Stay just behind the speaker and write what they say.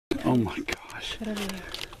Oh my gosh.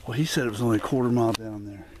 Well, he said it was only a quarter mile down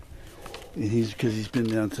there. And because he's been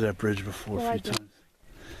down to that bridge before a few times.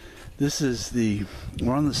 This is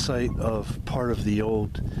we're on the site of part of the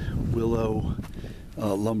old Willow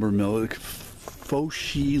lumber mill,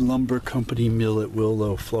 Foshee Lumber Company mill at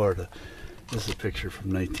Willow, Florida. This is a picture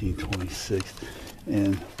from 1926.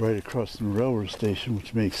 And right across from the railroad station,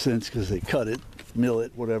 which makes sense because they cut it, mill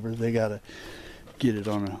it, whatever. They got to get it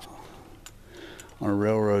on a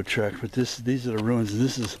railroad track. But these are the ruins.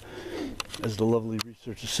 This is, as the lovely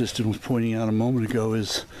research assistant was pointing out a moment ago,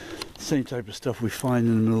 is the same type of stuff we find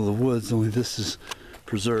in the middle of the woods, only this is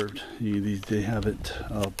preserved. They have it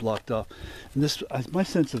blocked off. And my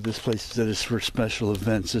sense of this place is that it's for special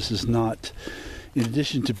events. This is not, in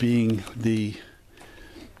addition to being the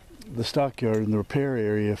stockyard and the repair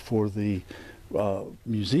area for the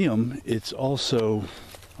museum, it's also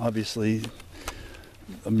obviously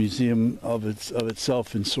a museum of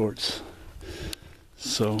itself in sorts.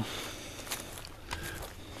 So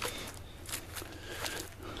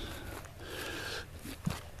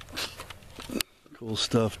cool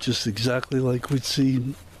stuff, just exactly like we'd see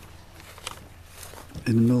in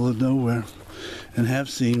the middle of nowhere, and have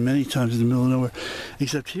seen many times in the middle of nowhere.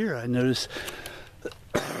 Except here I noticed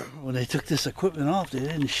when they took this equipment off, they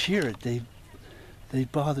didn't shear it. They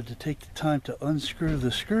bothered to take the time to unscrew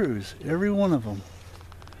the screws, every one of them.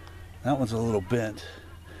 That one's a little bent,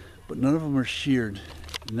 but none of them are sheared,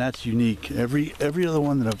 and that's unique. Every other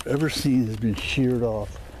one that I've ever seen has been sheared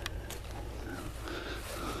off.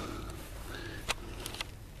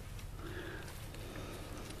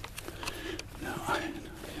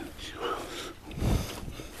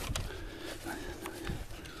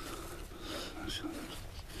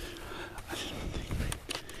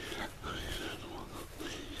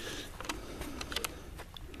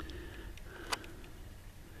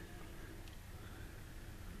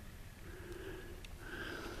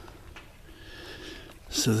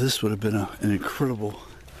 So this would have been an incredible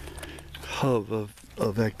hub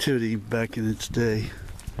of activity back in its day.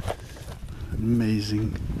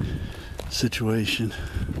 Amazing situation.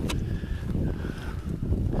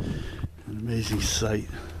 An amazing sight.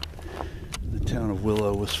 The town of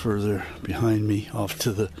Willow was further behind me, off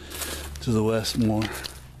to the west more.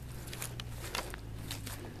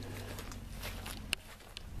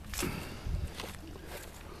 I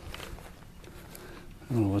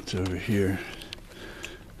don't know what's over here.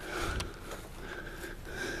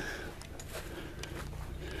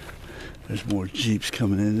 There's more Jeeps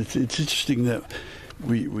coming in. It's interesting that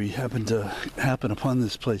we happen upon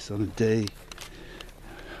this place on a day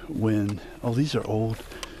when, oh, these are old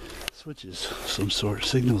switches, some sort,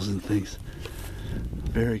 signals and things.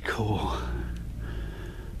 Very cool.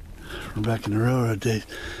 From back in the railroad days,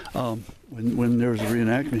 when there was a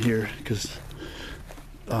reenactment here, because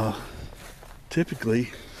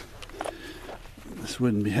typically this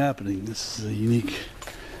wouldn't be happening. This is a unique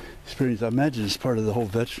experience. I imagine it's part of the whole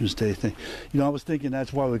Veterans Day thing. You know, I was thinking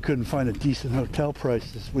that's why we couldn't find a decent hotel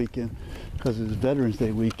price this weekend, because it was Veterans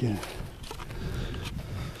Day weekend.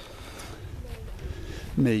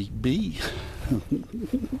 Maybe. And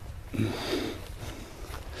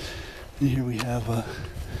here we have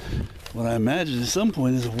what I imagine at some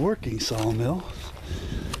point is a working sawmill,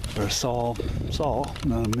 or a saw,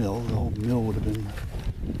 not a mill. The whole mill would have been.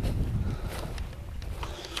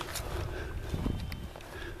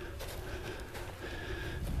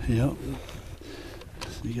 Yep.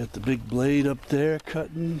 So you got the big blade up there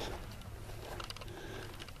cutting.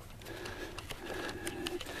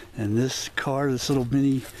 And this car, this little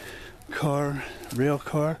mini car, rail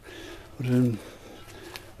car, would have been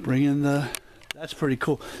bringing that's pretty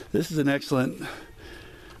cool. This is an excellent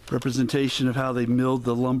representation of how they milled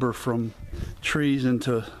the lumber from trees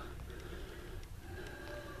into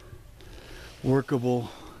workable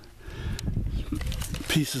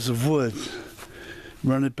pieces of wood.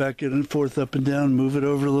 Run it back and forth, up and down, move it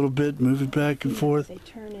over a little bit, move it back and forth. They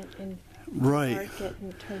turn it and right. arc it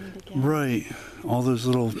and turn it again. Right. All those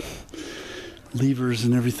little levers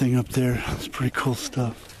and everything up there. It's pretty cool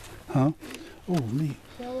stuff. Huh? Oh, neat.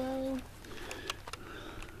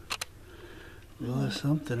 Willow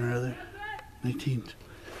something or other.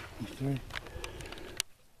 1923.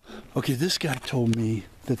 Okay, this guy told me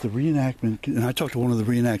that the reenactment, and I talked to one of the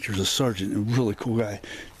reenactors, a sergeant, a really cool guy.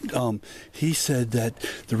 He said that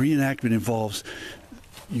the reenactment involves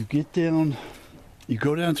you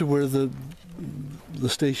go down to where the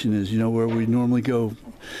station is, you know, where we normally go.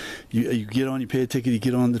 You get on, you pay a ticket, you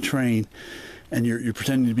get on the train, and you're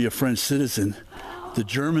pretending to be a French citizen, The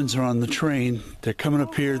Germans are on the train. They're coming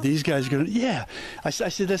up here. These guys are going to... Yeah. I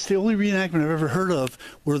said that's the only reenactment I've ever heard of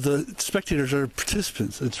where the spectators are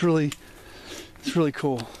participants. It's really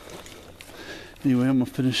cool. Anyway, I'm going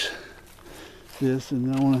to finish this, and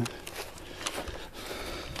then I want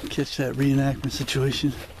to catch that reenactment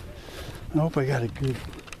situation. I hope I got a good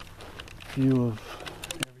view of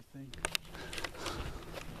everything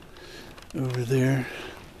over there.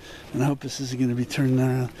 And I hope this isn't going to be turning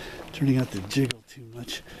out to jiggle too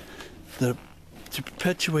much. To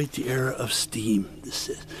perpetuate the era of steam.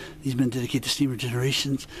 These men dedicate to steam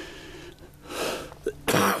generations.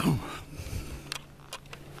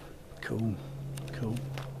 Cool.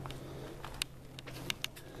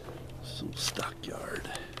 This little stockyard.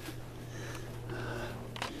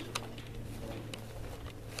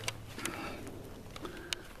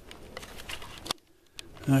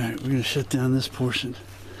 Alright, we're going to shut down this portion.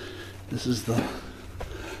 This is the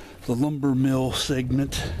lumber mill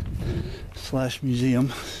segment /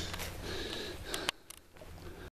 museum.